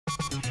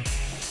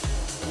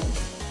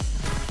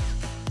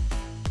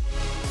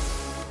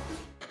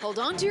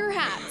hold on to your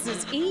hats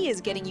as E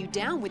is getting you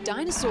down with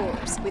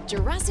dinosaurs with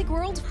Jurassic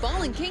World,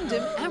 Fallen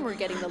Kingdom, and we're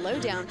getting the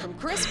lowdown from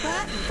Chris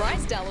Pratt and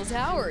Bryce Dallas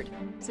Howard.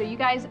 So you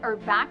guys are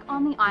back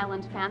on the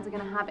island. Fans are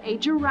going to have a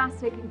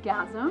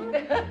Jurassic-gasm.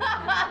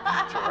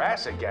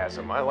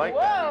 Jurassic-gasm, I like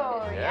that.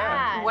 Whoa,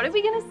 yeah. What are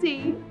we going to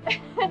see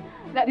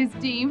that is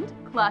deemed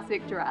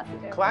classic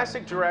Jurassic?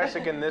 Classic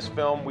Jurassic in this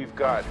film, we've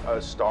got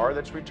a star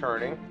that's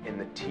returning in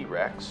the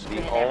T-Rex.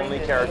 The only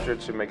character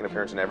to make an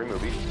appearance in every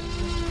movie.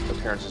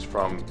 Appearances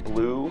from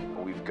Blue.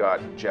 We've got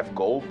Jeff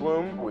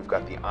Goldblum. We've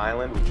got the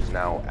island, which is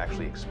now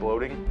actually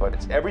exploding. But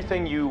it's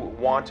everything you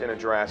want in a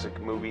Jurassic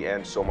movie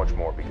and so much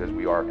more because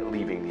we are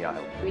leaving the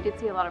island. We did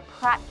see a lot of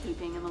Pratt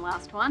keeping in the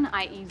last one,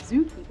 i.e.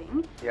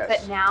 zookeeping. Yes.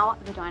 But now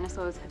the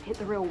dinosaurs have hit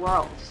the real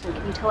world. So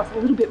can you tell us a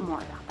little bit more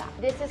about that?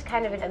 This is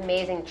kind of an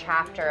amazing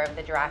chapter of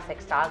the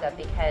Jurassic saga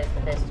because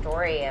the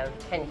story of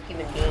 10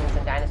 human beings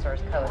and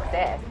dinosaurs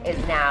coexist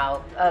is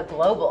now a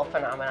global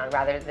phenomenon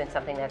rather than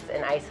something that's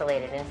an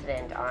isolated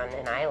incident on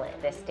an island.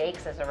 The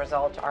stakes as a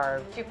result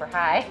are super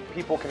high.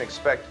 People can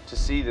expect to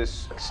see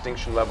this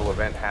extinction level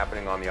event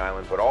happening on the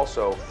island, but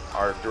also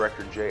our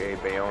director J.A.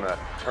 Bayona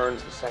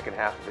turns the second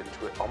half of it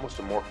into almost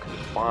a more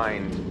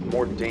confined,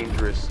 more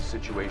dangerous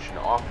situation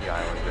off the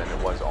island than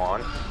it was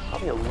on.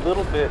 Probably a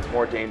little bit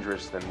more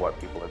dangerous than what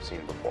people have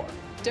seen before.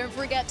 Don't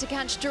forget to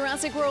catch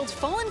Jurassic World,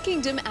 Fallen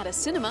Kingdom at a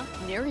cinema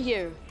near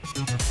you.